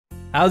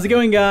How's it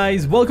going,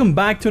 guys? Welcome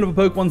back to another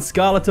Pokemon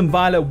Scarlet and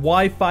Violet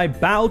Wi-Fi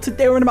battle.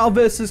 Today we're in a battle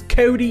versus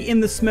Cody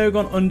in the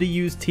Smogon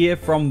underused tier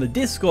from the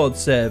Discord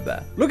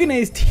server. Looking at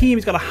his team,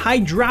 he's got a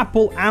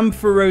Hydrapple,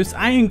 Ampharos,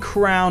 Iron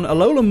Crown,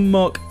 Alola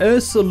Muck,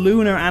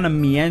 Ursaluna, and a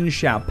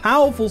Mienshao.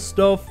 Powerful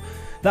stuff.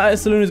 That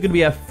Ursaluna is going to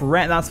be a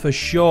threat, that's for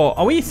sure.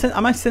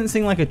 Am I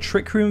sensing like a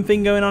Trick Room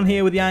thing going on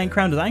here with the Iron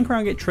Crown? Does Iron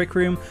Crown get Trick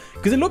Room?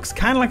 Because it looks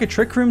kind of like a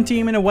Trick Room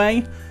team in a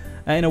way.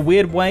 In a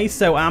weird way,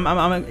 so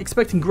I'm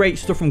expecting great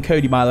stuff from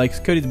Cody, by the way,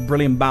 because Cody's a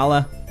brilliant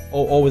battler.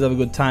 Always have a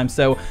good time.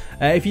 So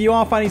if you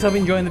are finding yourself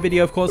enjoying the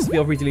video, of course,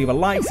 feel free to leave a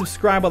like,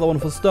 subscribe, all the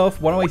wonderful stuff.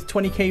 Want to waste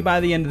 20k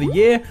by the end of the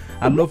year?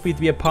 I'd love for you to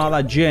be a part of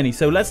that journey.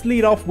 So let's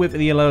lead off with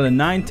the Alola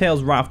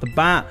Ninetales right off the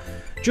bat,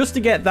 just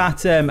to get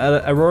that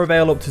Aurora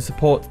Veil up to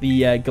support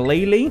the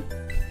Glalie.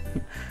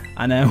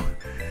 I know.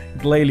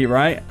 Glalie,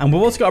 right? And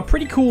we've also got a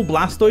pretty cool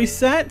Blastoise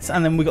set,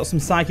 and then we've got some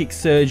Psychic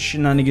Surge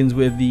shenanigans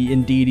with the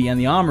Indeedee and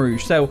the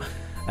Armarouge. So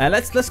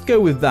let's go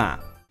with that.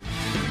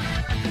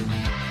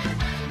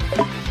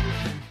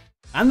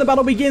 And the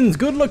battle begins.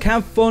 Good luck,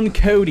 have fun,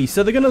 Cody.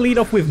 So they're going to lead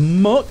off with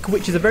Muck,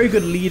 which is a very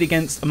good lead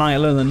against my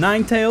Alola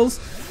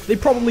Ninetales. They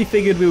probably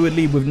figured we would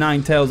lead with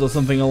Ninetales or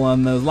something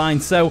along those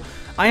lines. So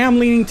I am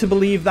leaning to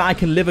believe that I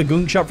can live a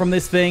Gunk Shot from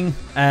this thing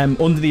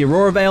under the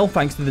Aurora Veil,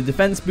 thanks to the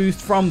defense boost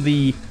from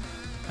the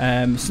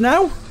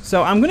Snow.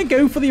 So I'm going to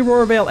go for the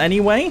Aurora Veil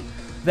anyway.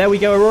 There we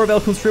go, Aurora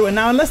Veil comes through, and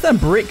now unless they're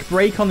Brick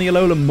Break on the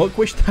Alola Muck,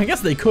 which I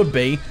guess they could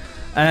be,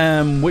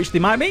 which they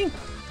might be,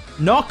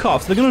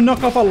 knockoffs. They're going to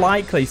knock off a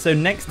Likely, so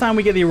next time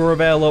we get the Aurora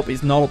Veil up,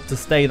 it's not up to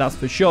stay, that's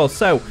for sure.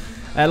 So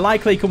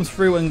Likely comes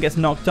through and gets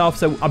knocked off,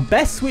 so our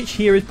best switch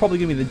here is probably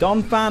going to be the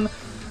Donphan.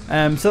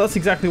 So that's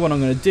exactly what I'm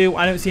going to do.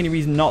 I don't see any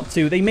reason not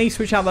to. They may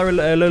switch out their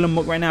Alola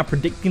Muck right now,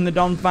 predicting the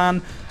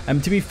Donphan.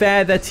 To be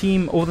fair, their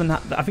team, other than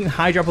I think the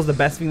Hydrapple's the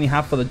best thing they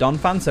have for the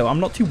Donphan, so I'm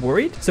not too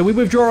worried. So we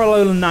withdraw our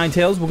Alola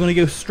Ninetales. We're going to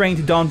go straight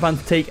to Donphan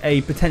to take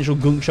a potential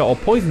Gunk Shot or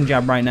Poison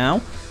Jab right now.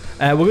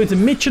 We're going to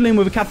Michelin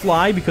with a capital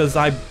I because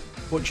I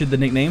butchered the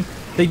nickname.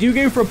 They do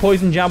go for a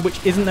Poison Jab,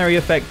 which isn't very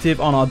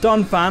effective on our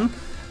Donphan.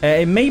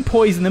 It may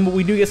poison them, but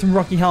we do get some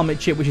Rocky Helmet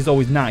chip, which is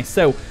always nice.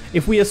 So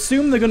if we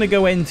assume they're going to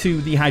go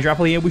into the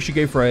Hydrapple here, we should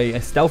go for a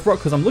Stealth Rock,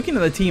 because I'm looking at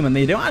the team and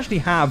they don't actually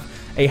have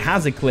a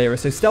Hazard Clearer.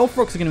 So Stealth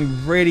Rocks are going to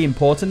be really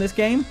important in this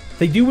game.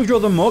 They do withdraw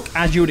the Muck,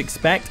 as you would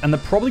expect, and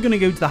they're probably going to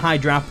go to the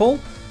Hydrapple.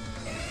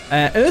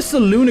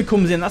 Ursaluna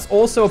comes in. That's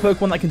also a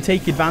Pokemon that can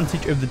take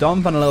advantage of the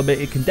Donphan a little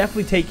bit. It can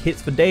definitely take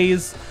hits for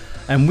days.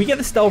 And we get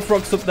the Stealth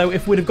Rocks up, though.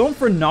 If we'd have gone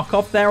for a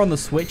knockoff there on the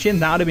switch-in,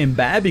 that would have been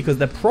better, because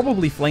they're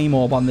probably Flame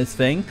Orb on this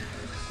thing.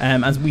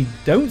 As we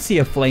don't see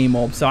a Flame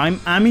Orb. So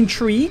I'm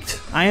intrigued.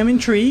 I am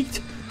intrigued.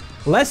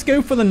 Let's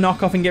go for the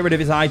knockoff and get rid of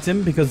his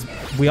item, because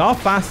we are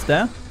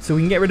faster. So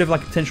we can get rid of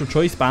like a potential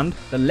Choice Band,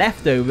 the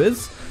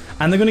Leftovers.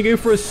 And they're going to go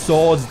for a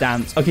Swords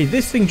Dance. Okay,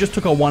 this thing just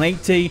took a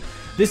 180.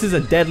 This is a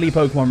deadly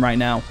Pokemon right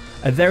now.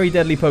 A very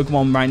deadly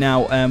Pokemon right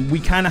now. We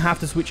kind of have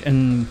to switch.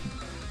 And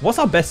what's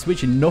our best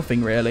switch in?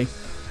 Nothing, really.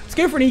 Let's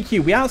go for an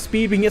EQ. We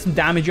outspeed. We can get some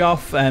damage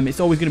off. It's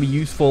always going to be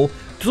useful.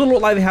 Doesn't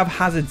look like they have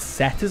Hazard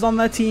Setters on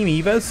their team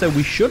either, so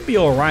we should be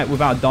alright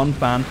without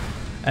Donphan.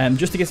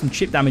 Just to get some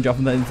chip damage off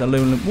of that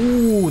Alolan.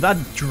 Ooh, that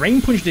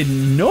Drain Punch did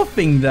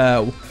nothing,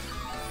 though.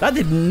 That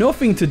did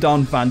nothing to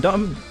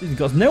Donphan. He's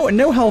got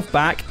no health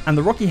back, and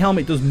the Rocky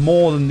Helmet does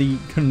more than they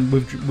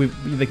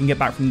can get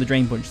back from the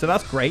Drain Punch, so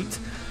that's great.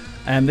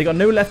 They got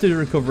no leftover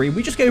recovery.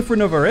 We just go for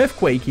another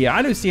Earthquake here.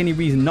 I don't see any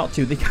reason not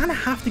to. They kind of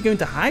have to go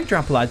into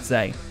Hydrapple, I'd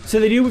say. So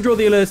they do withdraw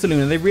the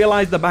Ursaluna. They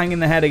realize they're banging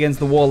their head against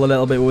the wall a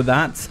little bit with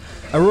that.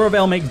 Aurora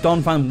Veil makes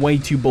Donphan way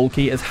too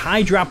bulky as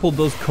Hydrapple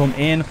does come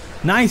in.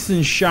 Nice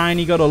and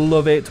shiny, gotta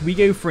love it. We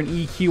go for an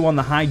EQ on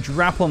the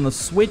Hydrapple on the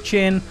switch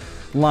in,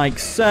 like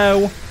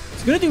so.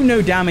 It's gonna do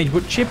no damage,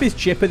 but chip is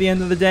chip at the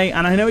end of the day,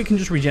 and I know it can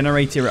just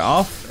regenerate it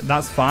off.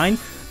 That's fine.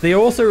 They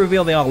also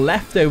reveal they are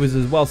Leftovers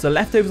as well. So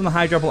Leftovers on the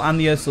Hydrapple and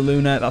the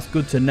Ursaluna, that's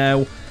good to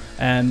know.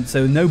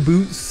 So no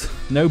boots.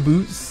 No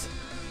boots.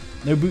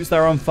 No boots that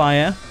are on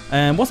fire.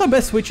 What's our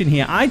best switch in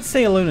here? I'd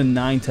say Alola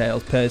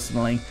Ninetales,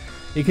 personally.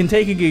 It can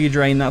take a Giga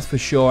Drain, that's for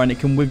sure, and you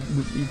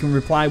can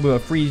reply with a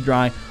Freeze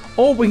Dry.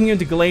 Or we can go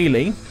into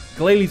Glalie.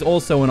 Glalie's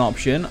also an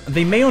option.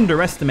 They may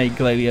underestimate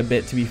Glalie a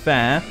bit, to be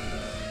fair.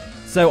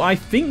 So I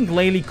think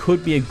Glalie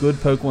could be a good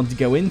Pokemon to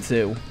go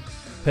into,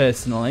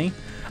 personally.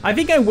 I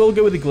think I will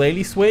go with the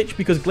Glalie switch,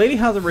 because Glalie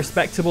has a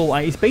respectable,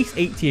 it's base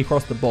 80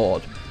 across the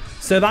board.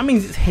 So that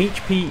means its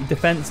HP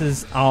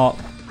defenses are,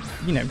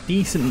 you know,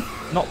 decent,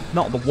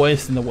 not the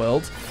worst in the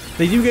world.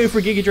 They do go for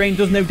a Giga Drain,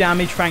 does no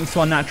damage thanks to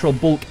our natural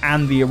bulk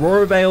and the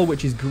Aurora Veil,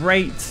 which is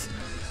great.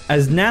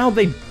 As now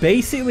they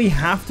basically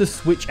have to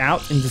switch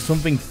out into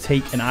something to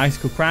take an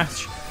Icicle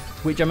Crash,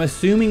 which I'm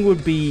assuming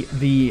would be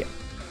the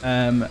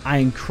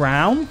Iron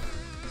Crown.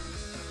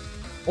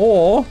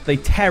 Or they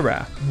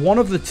Terra. One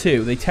of the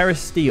two. They Terra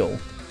Steel.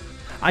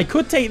 I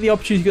could take the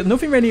opportunity.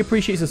 Nothing really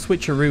appreciates a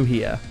switcheroo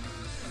here.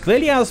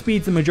 Glalie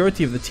outspeeds the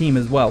majority of the team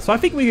as well. So I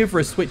think we go for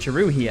a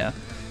switcheroo here.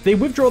 They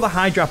withdraw the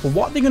Hydrapple.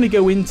 What are they going to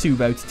go into,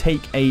 though, to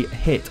take a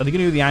hit? Are they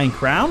going to do the Iron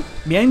Crown?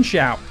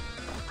 Mienshao.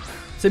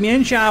 So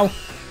Mienshao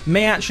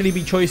may actually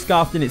be choice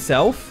scarfed in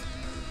itself,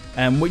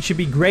 which should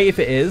be great if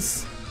it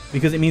is,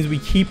 because it means we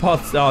keep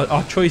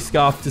our choice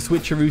scarf to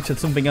switcheroo to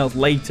something else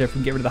later if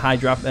we get rid of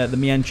the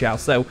Mienshao.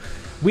 So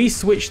we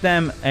switch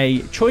them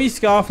a choice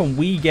scarf and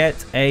we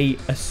get a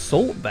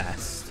assault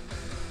vest.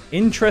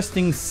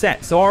 Interesting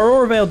set. So our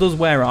Aurora Veil does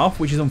wear off,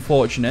 which is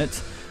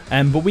unfortunate.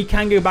 But we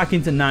can go back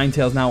into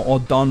Ninetales now or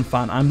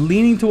Donphan. I'm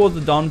leaning towards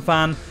the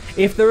Donphan.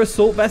 If they're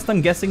assault vest,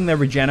 I'm guessing they're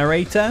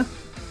regenerator.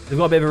 They've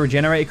got a bit of a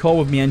regenerator core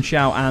with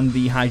Mienshao and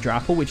the Hydra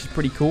Apple, which is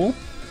pretty cool.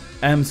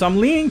 So I'm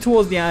leaning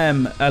towards the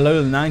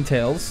Alolan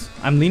Ninetales.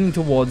 I'm leaning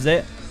towards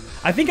it.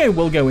 I think I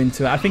will go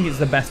into it. I think it's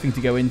the best thing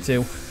to go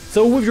into.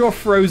 So we'll withdraw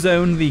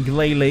Frozone, the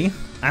Glalie,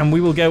 and we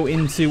will go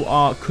into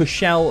our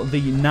Cushell,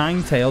 the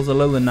Ninetales,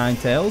 Alolan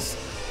Ninetales.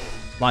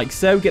 Like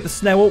so. Get the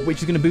Snow up, which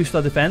is going to boost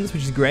our defense,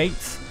 which is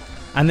great.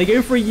 And they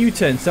go for a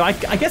U-turn. So I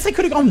guess I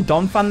could have gone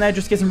Donphan there,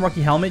 just get some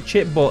Rocky Helmet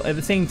chip, but at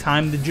the same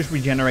time, they just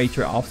regenerate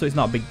it off, so it's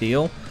not a big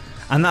deal.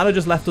 And that would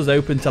just left us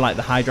open to like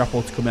the Hydra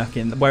Apple to come back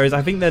in. Whereas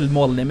I think they're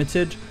more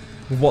limited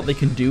with what they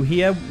can do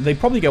here. They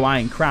probably go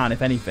Iron Crown,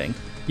 if anything.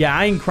 Yeah,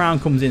 Iron Crown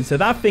comes in. So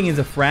that thing is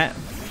a threat.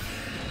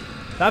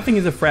 That thing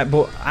is a threat,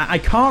 but I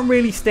can't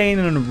really stay in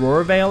an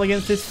Aurora Veil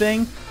against this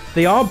thing.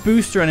 They are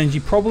booster energy,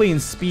 probably in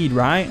speed,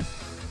 right?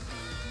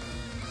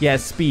 Yeah,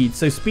 speed.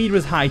 So speed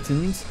was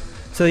heightened.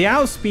 So they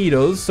outspeed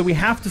us, so we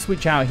have to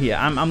switch out here.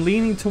 I'm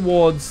leaning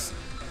towards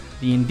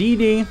the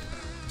Indeedee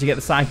to get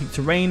the Psychic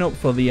Terrain up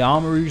for the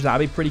Armarouge.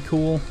 That'd be pretty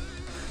cool.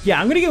 Yeah,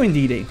 I'm going to go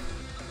Indeedee.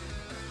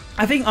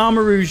 I think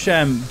Armarouge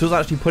does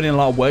actually put in a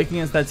lot of work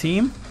against their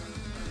team.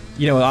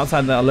 You know,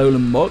 outside the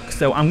Alolan Muck.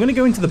 So I'm going to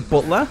go into the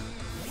Butler,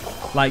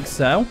 like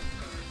so.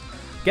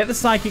 Get the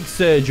Psychic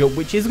Surge up,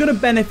 which is going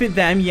to benefit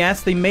them.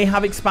 Yes, they may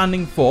have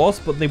Expanding Force,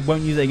 but they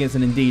won't use it against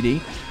an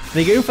Indeedee.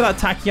 They go for that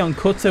Tachyon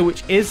Cutter,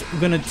 which is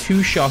going to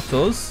two-shot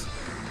us.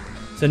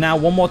 So now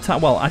one more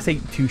time. Well, I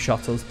say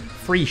two-shot us.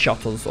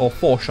 3-shot us or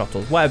 4-shot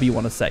us, whatever you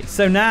want to say.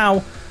 So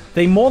now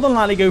they more than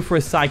likely go for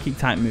a Psychic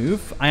type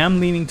move. I am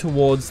leaning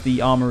towards the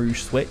Armarouge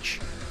switch.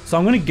 So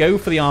I'm going to go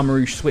for the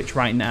Armarouge switch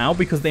right now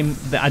because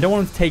I don't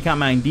want them to take out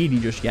my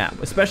Indeedee just yet,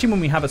 especially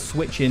when we have a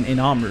switch in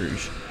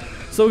Armarouge.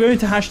 So we're going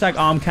to hashtag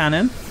Arm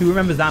Cannon. Who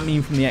remembers that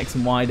meme from the X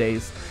and Y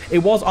days? It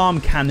was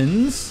Arm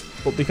Cannons,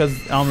 but because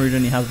Armarouge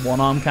only has one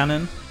Arm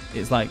Cannon,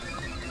 it's like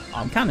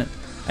Arm Cannon.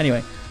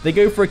 Anyway, they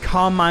go for a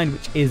Calm Mind,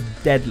 which is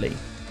deadly.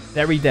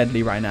 Very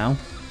deadly right now.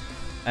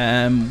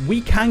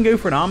 We can go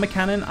for an Armor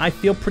Cannon. I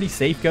feel pretty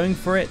safe going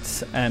for it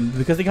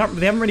because they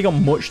haven't really got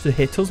much to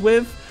hit us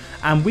with.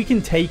 And we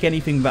can take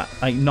anything that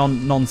like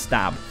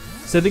non-stab.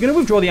 So they're going to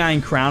withdraw the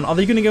Iron Crown. Are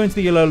they going to go into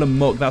the Alolan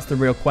Muck? That's the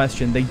real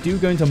question. They do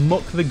go into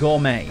Muck the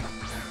Gourmet.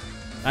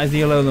 That is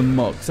the Alolan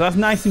Muck. So that's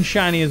nice and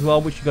shiny as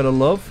well, which you've got to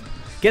love.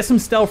 Get some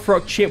Stealth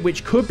Rock chip,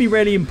 which could be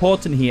really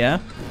important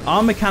here.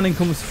 Armor Cannon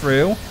comes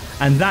through.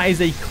 And that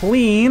is a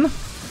clean. Is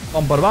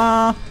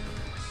that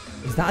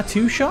a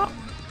two-shot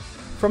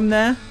from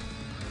there?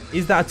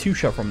 Is that a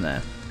two-shot from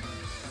there?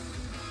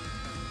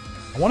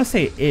 I want to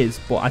say it is,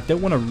 but I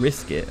don't want to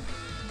risk it.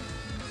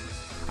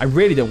 I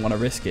really don't want to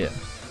risk it.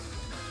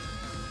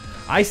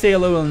 I say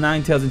Alolan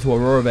Ninetales into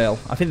Aurora Veil.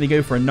 I think they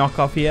go for a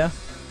knockoff here.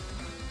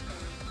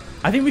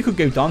 I think we could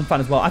go Donphan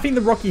as well. I think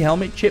the Rocky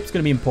Helmet chip's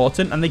going to be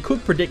important, and they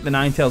could predict the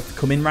Ninetales to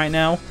come in right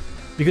now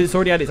because it's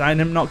already had its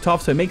item knocked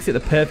off, so it makes it the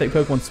perfect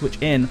Pokemon to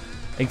switch in,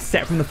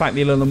 except from the fact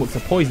the Alolan Muck's a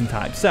poison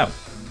type. So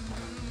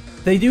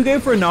they do go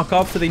for a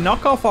knockoff, so they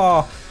knock off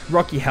our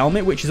Rocky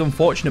Helmet, which is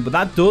unfortunate, but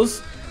that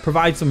does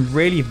provide some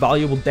really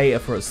valuable data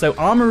for us. So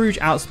Armarouge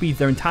outspeeds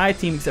their entire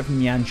team except for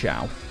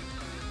Mienshao,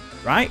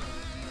 right?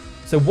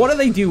 So what do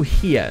they do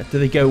here? Do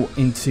they go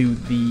into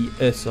the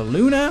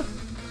Ursaluna?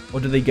 Or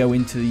do they go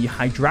into the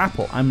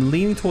Hydrapple? I'm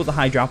leaning towards the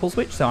Hydrapple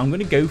switch, so I'm going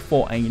to go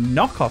for a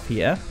knockoff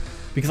here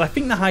because I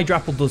think the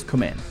Hydrapple does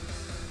come in.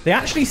 They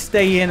actually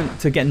stay in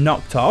to get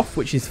knocked off,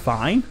 which is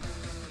fine.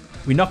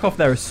 We knock off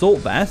their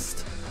Assault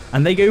Vest,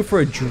 and they go for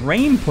a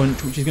Drain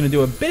Punch, which is going to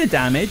do a bit of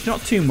damage,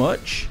 not too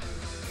much.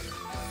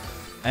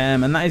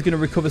 And that is going to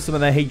recover some of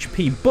their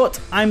HP.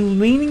 But I'm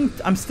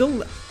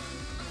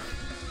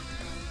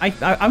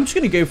just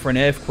going to go for an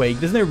Earthquake.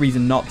 There's no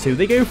reason not to.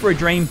 They go for a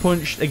Drain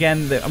Punch.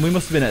 Again, we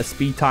must have been at a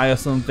Speed Tie or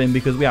something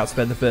because we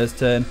outsped the first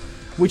turn,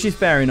 which is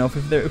fair enough.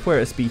 If we're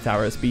at a Speed Tie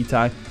or a Speed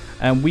Tie.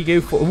 And we go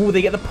for... Oh,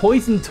 they get the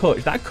Poison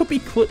Touch. That could be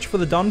clutch for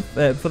them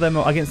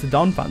against the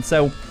Donphan.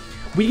 So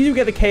we do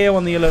get the KO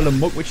on the Alolan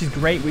Muck, which is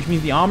great, which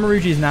means the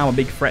Armarouge is now a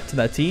big threat to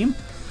their team.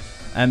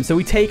 So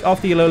we take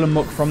off the Alolan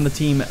Muck from the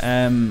team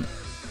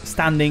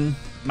standing.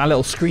 My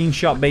little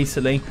screenshot,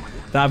 basically.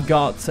 That I've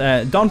got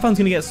Donphan's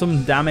going to get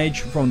some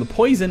damage from the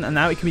poison, and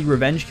now it can be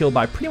revenge killed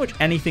by pretty much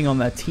anything on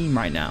their team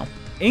right now.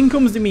 In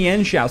comes the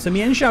Mienshao. So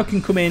Mienshao can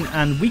come in,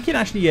 and we can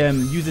actually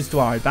use this to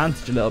our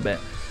advantage a little bit.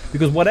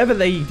 Because whatever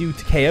they do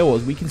to KO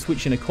us, we can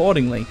switch in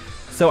accordingly.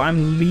 So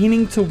I'm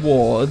leaning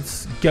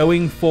towards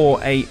going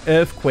for a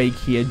Earthquake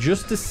here,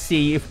 just to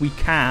see if we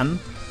can.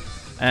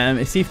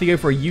 See if they go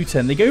for a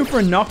U-turn. They go for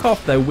a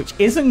knockoff, though, which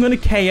isn't going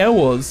to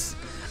KO us.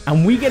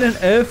 And we get an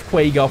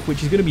Earthquake off,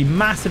 which is going to be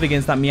massive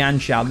against that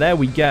Mienshao. There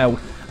we go.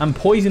 And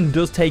Poison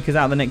does take us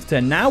out the next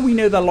turn. Now we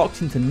know they're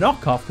locked into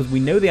knockoff because we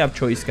know they have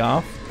Choice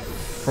Scarf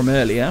from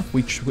earlier.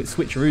 We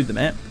switcherooed them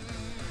it.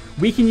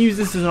 We can use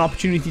this as an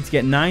opportunity to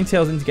get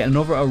Ninetales in to get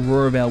another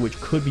Aurora Veil, which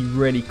could be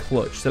really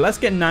clutch. So let's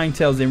get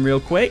Ninetales in real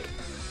quick.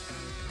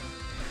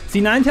 See,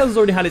 Ninetales has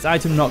already had its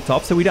item knocked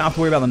off, so we don't have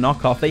to worry about the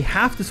knockoff. They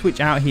have to switch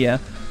out here,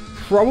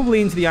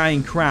 probably into the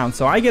Iron Crown.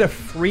 So I get a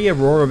free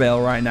Aurora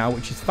Veil right now,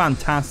 which is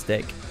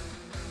fantastic.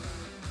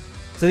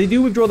 So they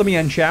do withdraw the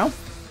Mienshao.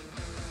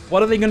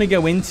 What are they going to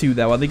go into,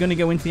 though? Are they going to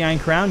go into the Iron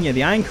Crown? Yeah,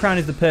 the Iron Crown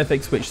is the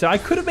perfect switch. So I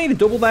could have made a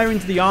double there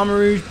into the Armor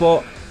Rouge,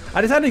 but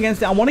I decided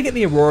against it. I want to get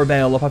the Aurora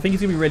Veil up. I think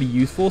it's going to be really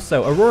useful.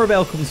 So Aurora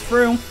Veil comes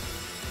through.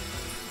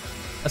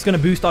 That's going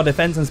to boost our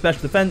defense and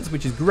special defense,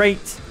 which is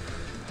great.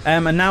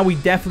 And now we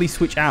definitely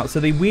switch out.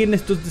 So the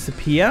weirdness does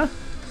disappear.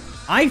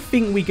 I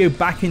think we go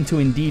back into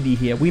Indeedee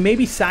here. We may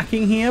be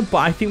sacking here, but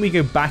I think we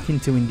go back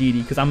into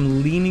Indeedee because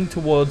I'm leaning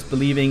towards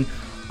believing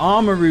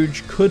Armor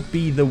Rouge could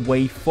be the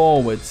way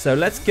forward. So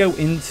let's go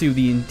into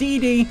the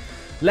Indeedee.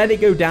 Let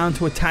it go down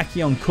to a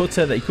Tachyon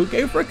Cutter. They could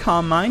go for a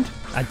Calm Mind.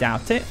 I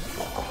doubt it.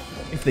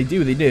 If they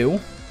do, they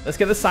do. Let's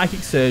get the Psychic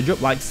Surge up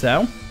like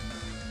so.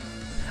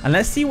 And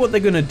let's see what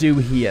they're going to do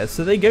here.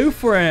 So they go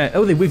for a...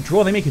 Oh, they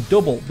withdraw. They make a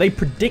double. They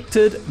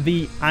predicted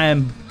the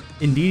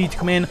Indeedee to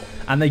come in.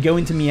 And they go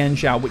into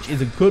Mienshao, which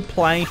is a good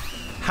play.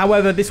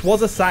 However, this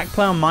was a sack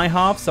play on my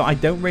half. So I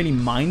don't really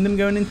mind them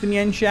going into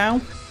Mienshao.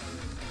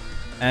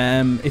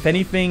 If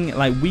anything,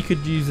 like, we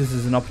could use this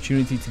as an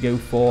opportunity to go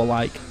for,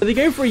 like... So they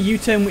go for a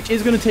U-turn, which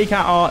is going to take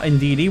out our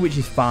Indeedee, which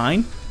is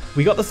fine.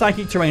 We got the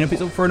Psychic Terrain up.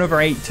 It's up for another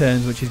 8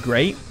 turns, which is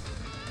great.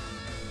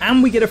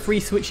 And we get a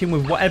free switch in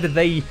with whatever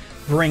they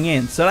bring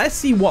in. So let's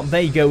see what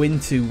they go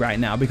into right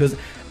now, because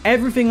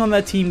everything on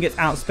their team gets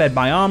outsped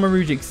by Armor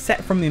Rouge,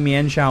 except from the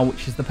Mienshao,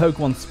 which is the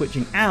Pokemon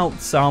switching out.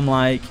 So I'm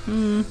like,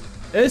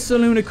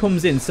 Ursaluna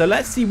comes in. So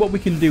let's see what we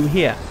can do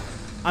here.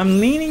 I'm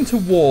leaning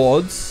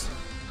towards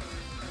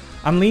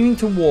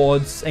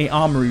a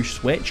Armor Rouge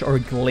switch or a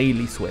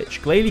Glalie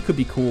switch. Glalie could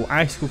be cool.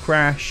 Icicle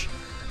Crash,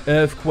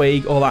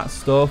 Earthquake, all that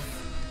stuff.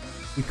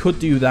 We could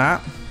do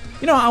that.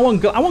 You know, I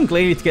want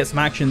Glalie to get some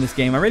action in this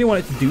game. I really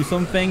want it to do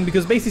something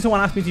because basically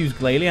someone asked me to use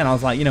Glalie and I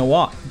was like, you know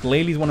what?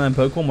 Glalie's one of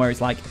them Pokemon where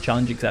it's like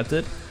challenge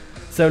accepted.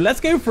 So let's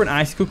go for an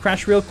Icicle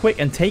Crash real quick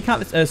and take out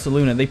this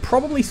Ursaluna. They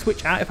probably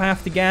switch out if I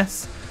have to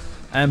guess.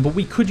 But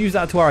we could use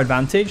that to our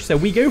advantage. So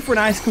we go for an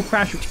Icicle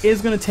Crash, which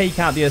is going to take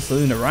out the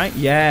Ursaluna, right?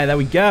 Yeah, there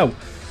we go.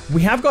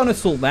 We have got an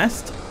Assault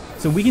Vest,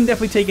 so we can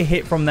definitely take a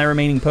hit from their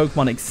remaining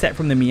Pokemon, except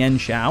from the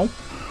Mienshao,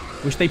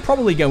 which they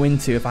probably go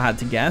into if I had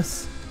to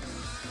guess.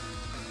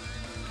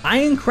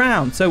 Iron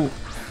Crown. So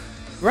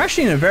we're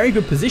actually in a very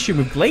good position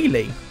with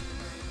Glalie.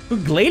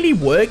 Would Glalie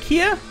work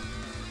here?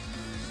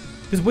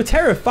 Because we're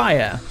Terra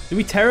Fire. Do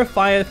we Terra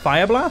Fire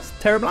Fire Blast?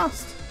 Terra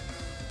Blast?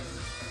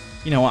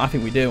 You know what? I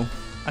think we do.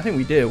 I think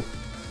we do.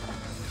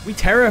 We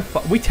Terra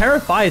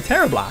Fire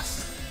Terra Blast.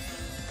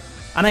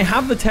 And I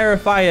have the Terra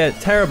Fire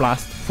Terra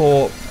Blast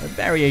for a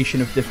variation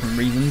of different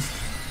reasons.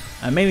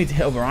 Mainly to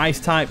hit other ice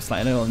types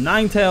like little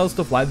Ninetales,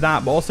 stuff like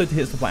that, but also to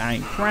hit stuff like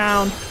Iron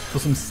Crown for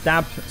some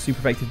stab, super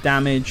effective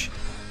damage.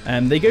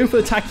 They go for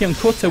the Tachyon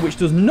Cutter, which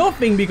does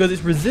nothing because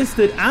it's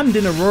resisted and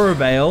in Aurora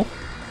Veil.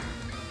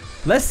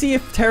 Let's see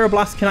if Terra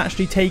Blast can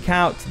actually take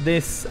out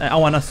this...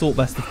 oh, and Assault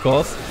Vest, of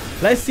course.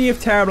 Let's see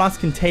if Terra Blast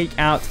can take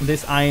out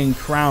this Iron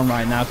Crown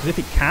right now, because if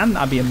it can,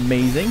 that'd be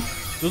amazing.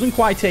 Doesn't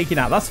quite take it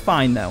out. That's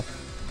fine, though.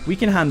 We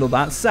can handle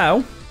that.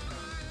 So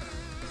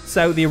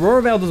the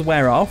Aurora Veil does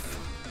wear off.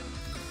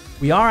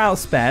 We are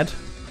outsped.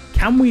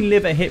 Can we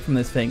live a hit from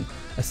this thing?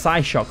 A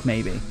Psyshock,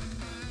 maybe?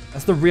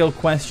 That's the real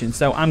question.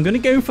 So I'm going to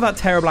go for that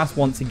Terra Blast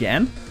once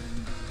again.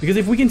 Because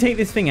if we can take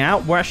this thing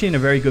out, we're actually in a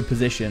very good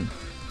position.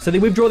 So they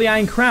withdraw the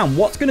Iron Crown.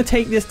 What's going to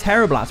take this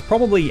Terra Blast?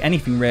 Probably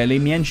anything, really.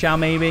 Mienshao,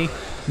 maybe.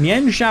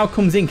 Mienshao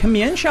comes in. Can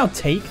Mienshao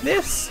take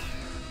this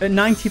at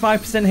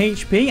 95%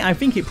 HP? I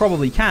think it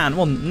probably can.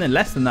 Well,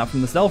 less than that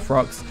from the Stealth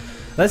Rocks.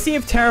 Let's see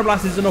if Terra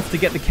Blast is enough to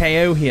get the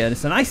KO here.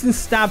 It's a nice and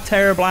stab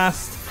Terra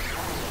Blast.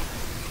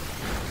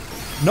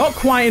 Not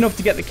quite enough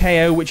to get the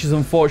KO, which is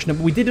unfortunate.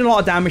 But we did a lot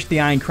of damage to the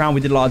Iron Crown.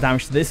 We did a lot of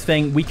damage to this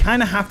thing. We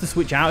kind of have to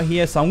switch out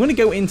here. So I'm going to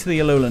go into the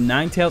Alolan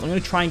Ninetales. I'm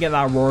going to try and get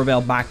that Aurora Veil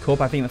back up.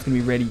 I think that's going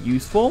to be really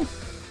useful.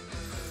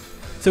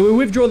 So we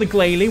withdraw the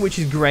Glalie, which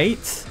is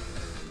great.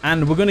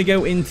 And we're going to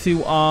go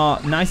into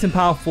our nice and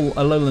powerful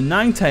Alolan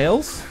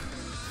Ninetales,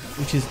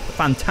 which is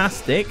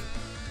fantastic.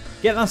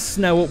 Get that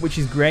Snow up, which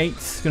is great.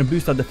 It's going to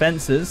boost our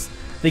defenses.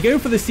 They go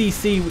for the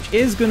CC, which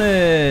is going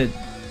to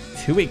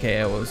 2-hit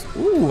KO us.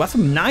 Ooh, that's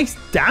some nice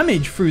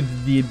damage through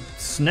the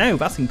snow.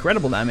 That's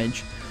incredible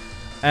damage.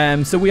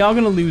 So we are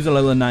going to lose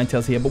Alolan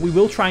Ninetales here, but we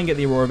will try and get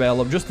the Aurora Veil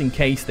up just in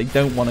case they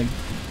don't want to,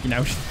 you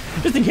know,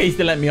 just in case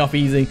they let me off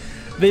easy.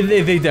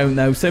 They don't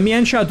know. So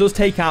Mienshao does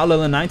take out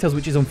Alolan Ninetales,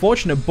 which is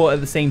unfortunate, but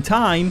at the same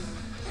time,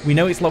 we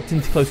know it's locked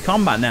into close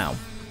combat now.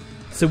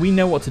 So we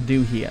know what to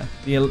do here.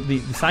 The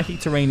Psychic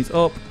Terrain is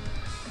up.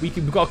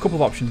 We've got a couple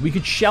of options. We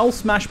could Shell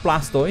Smash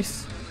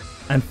Blastoise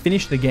and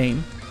finish the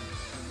game.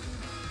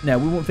 No,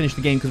 we won't finish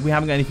the game because we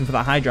haven't got anything for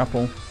that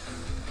Hydrapple.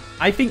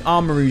 I think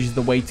Armarouge is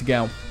the way to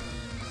go.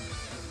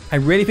 I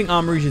really think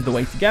Armarouge is the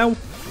way to go.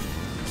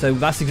 So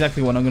that's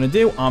exactly what I'm going to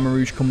do.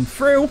 Armarouge comes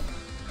through.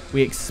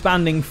 We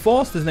Expanding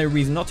Force. There's no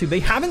reason not to. They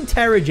haven't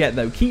terrored yet,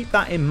 though. Keep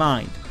that in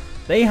mind.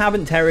 They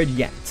haven't terrored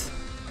yet.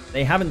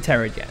 They haven't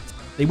terrored yet.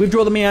 They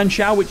withdraw the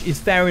Mienshao, which is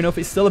fair enough.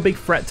 It's still a big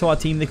threat to our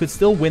team. They could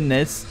still win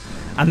this.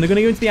 And they're going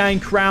to go into the Iron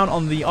Crown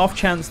on the off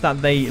chance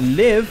that they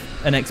live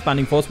an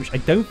Expanding Force, which I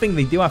don't think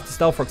they do after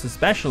Stealth Rocks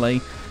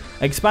especially.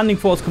 Expanding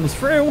Force comes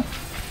through.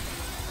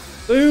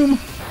 Boom.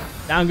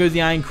 Down goes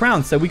the Iron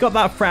Crown. So we got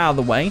that threat out of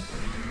the way.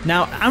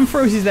 Now,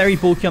 Ampharos is very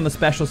bulky on the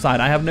special side.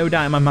 I have no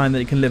doubt in my mind that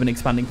it can live an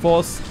Expanding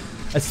Force,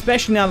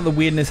 especially now that the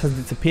weirdness has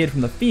disappeared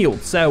from the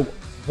field. So,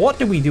 what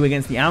do we do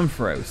against the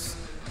Ampharos?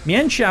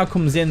 Mienshao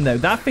comes in, though.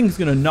 That thing's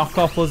going to knock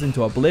off us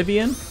into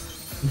Oblivion.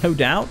 No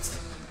doubt.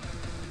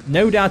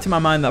 No doubt in my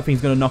mind that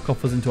thing's going to knock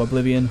off us into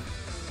Oblivion.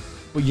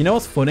 But you know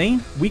what's funny?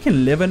 We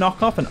can live a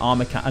knockoff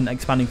and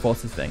Expanding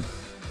Forces thing.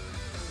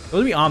 It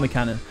will be Armor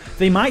Cannon.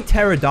 They might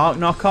Terra Dark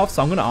knockoff,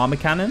 so I'm going to Armor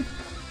Cannon.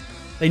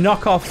 They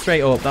knock off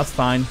straight up. That's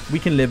fine. We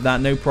can live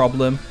that. No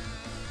problem.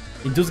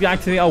 It does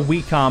activate our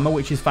weak armor,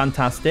 which is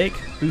fantastic.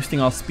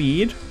 Boosting our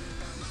speed.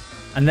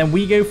 And then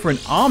we go for an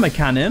Armor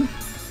Cannon.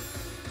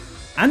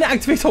 And it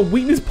activates our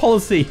weakness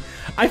policy.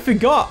 I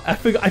forgot. I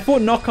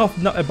thought knockoff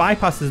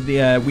bypasses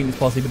the weakness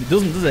policy, but it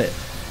doesn't, does it?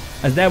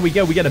 As there we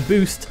go. We get a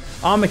boost.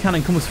 Armor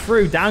Cannon comes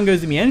through. Down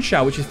goes the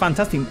Mienshao, which is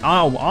fantastic.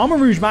 Oh,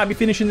 Armarouge might be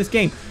finishing this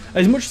game.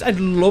 As much as I'd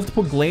love to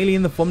put Glalie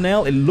in the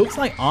thumbnail, it looks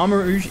like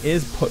Armarouge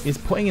is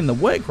putting in the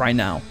work right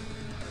now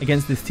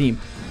against this team.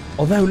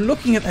 Although,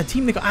 looking at their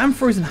team, they've got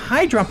Ampharos and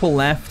Hydrapple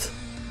left.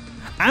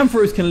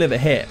 Ampharos can live a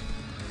hit.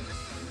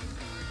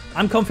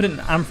 I'm confident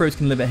Ampharos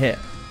can live a hit.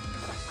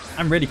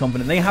 I'm really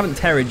confident. They haven't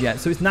terrored yet,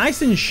 so it's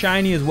nice and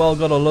shiny as well.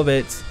 Gotta love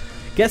it.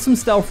 Get some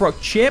Stealth Rock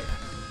Chip.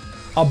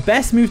 Our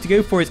best move to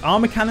go for is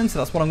Armor Cannon, so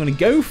that's what I'm going to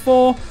go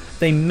for.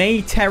 They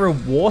may Terra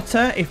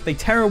Water. If they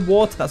Terra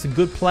Water, that's a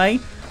good play.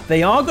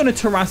 They are going to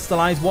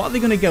Terrastallize. What are they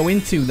going to go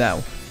into,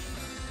 though?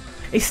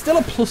 It's still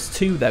a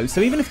 +2, though.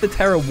 So even if the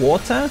Terra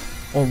Water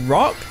or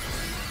Rock,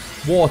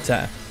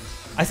 Water.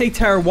 I say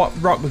Terra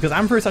Rock because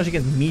Ampharos actually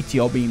gets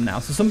Meteor Beam now.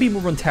 So some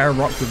people run Terra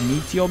Rock with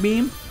Meteor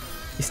Beam.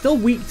 It's still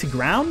weak to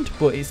ground,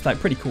 but it's like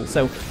pretty cool.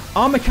 So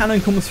Armor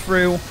Cannon comes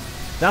through.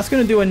 That's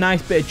going to do a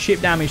nice bit of chip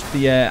damage to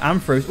the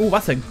Ampharos. Oh,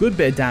 that's a good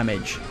bit of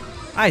damage.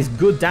 That is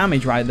good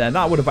damage right there.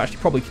 That would have actually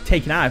probably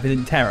taken out if it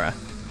didn't Terra.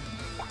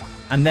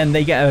 And then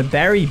they get a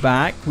berry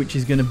back, which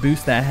is going to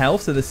boost their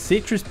health. So the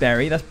Citrus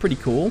Berry, that's pretty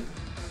cool.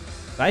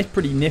 That is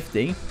pretty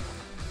nifty.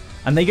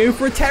 And they go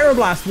for a Terra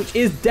Blast, which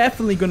is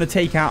definitely going to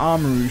take out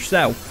Armarouge.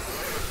 So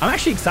I'm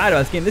actually excited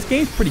about this game. This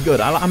game's pretty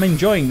good. I'm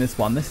enjoying this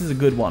one. This is a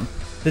good one.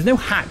 There's no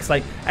hacks.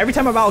 Like, every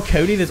time I battle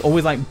Cody, there's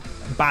always, like,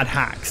 bad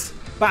hacks.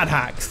 Bad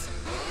hacks.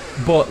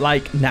 But,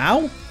 like,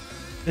 now,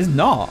 there's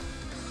not.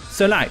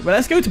 So, like, well,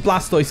 let's go to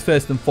Blastoise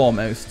first and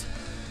foremost.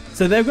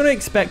 So, they're going to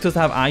expect us to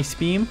have Ice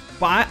Beam.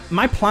 But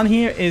my plan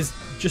here is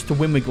just to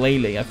win with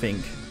Glalie, I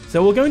think.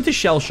 So, we'll go into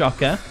Shell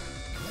Shocker.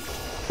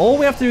 All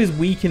we have to do is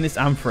weaken this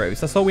Ampharos.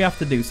 That's all we have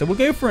to do. So, we'll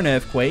go for an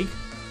Earthquake.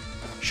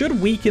 Should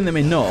weaken them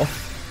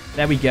enough.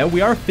 There we go.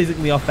 We are a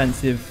physically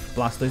offensive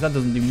Blastoise. That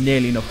doesn't do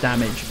nearly enough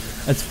damage.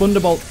 As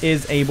Thunderbolt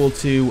is able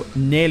to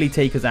nearly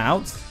take us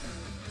out.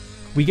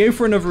 We go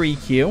for another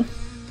EQ.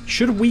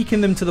 Should weaken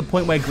them to the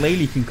point where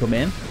Glalie can come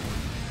in.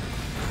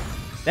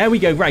 There we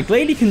go. Right,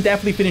 Glalie can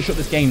definitely finish up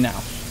this game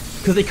now.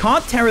 Because they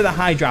can't Terra the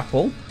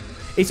Hydrapple.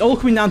 It's all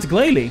coming down to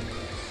Glalie.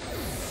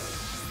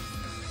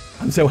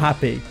 I'm so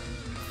happy.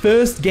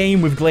 First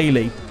game with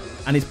Glalie.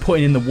 And it's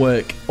putting in the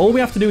work. All we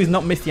have to do is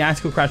not miss the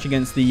Icicle Crash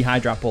against the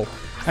Hydrapple.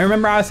 I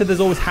remember how I said there's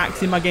always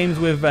hacks in my games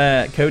with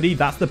Cody.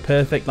 That's the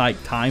perfect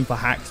time for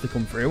hacks to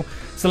come through.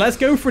 So let's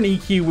go for an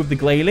EQ with the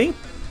Glalie.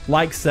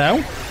 Like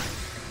so.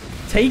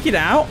 Take it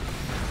out.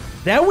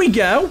 There we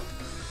go.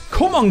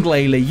 Come on,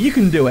 Glalie. You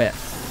can do it.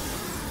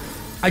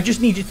 I just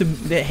need you to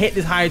hit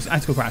this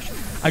Icicle Crash.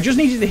 I just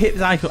need you to hit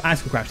this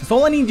Icicle Crash. That's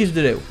all I need you to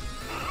do.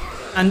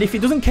 And if it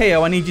doesn't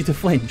KO, I need you to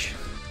flinch.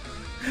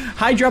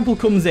 Hydrapple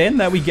comes in.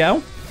 There we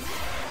go.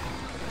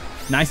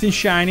 Nice and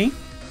shiny.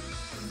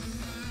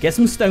 Get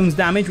some stones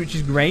damage, which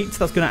is great.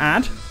 That's going to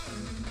add.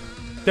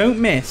 Don't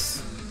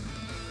miss.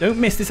 Don't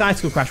miss this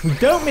Icicle Crash. We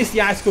don't miss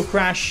the Icicle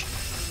Crash.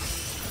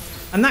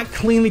 And that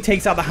cleanly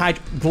takes out the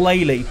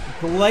Glalie.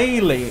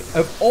 Glalie.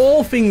 Of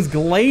all things,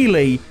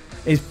 Glalie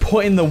is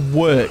putting the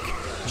work.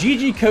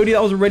 GG, Cody.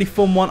 That was a really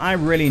fun one. I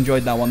really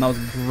enjoyed that one. That was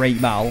a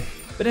great battle.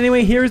 But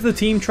anyway, here is the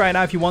team. Try it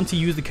out if you want to.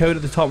 Use the code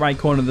at the top right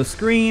corner of the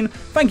screen.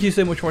 Thank you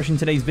so much for watching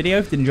today's video.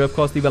 If you did enjoy, of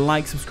course, leave a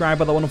like,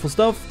 subscribe, all that wonderful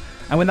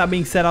stuff. And with that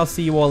being said, I'll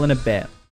see you all in a bit.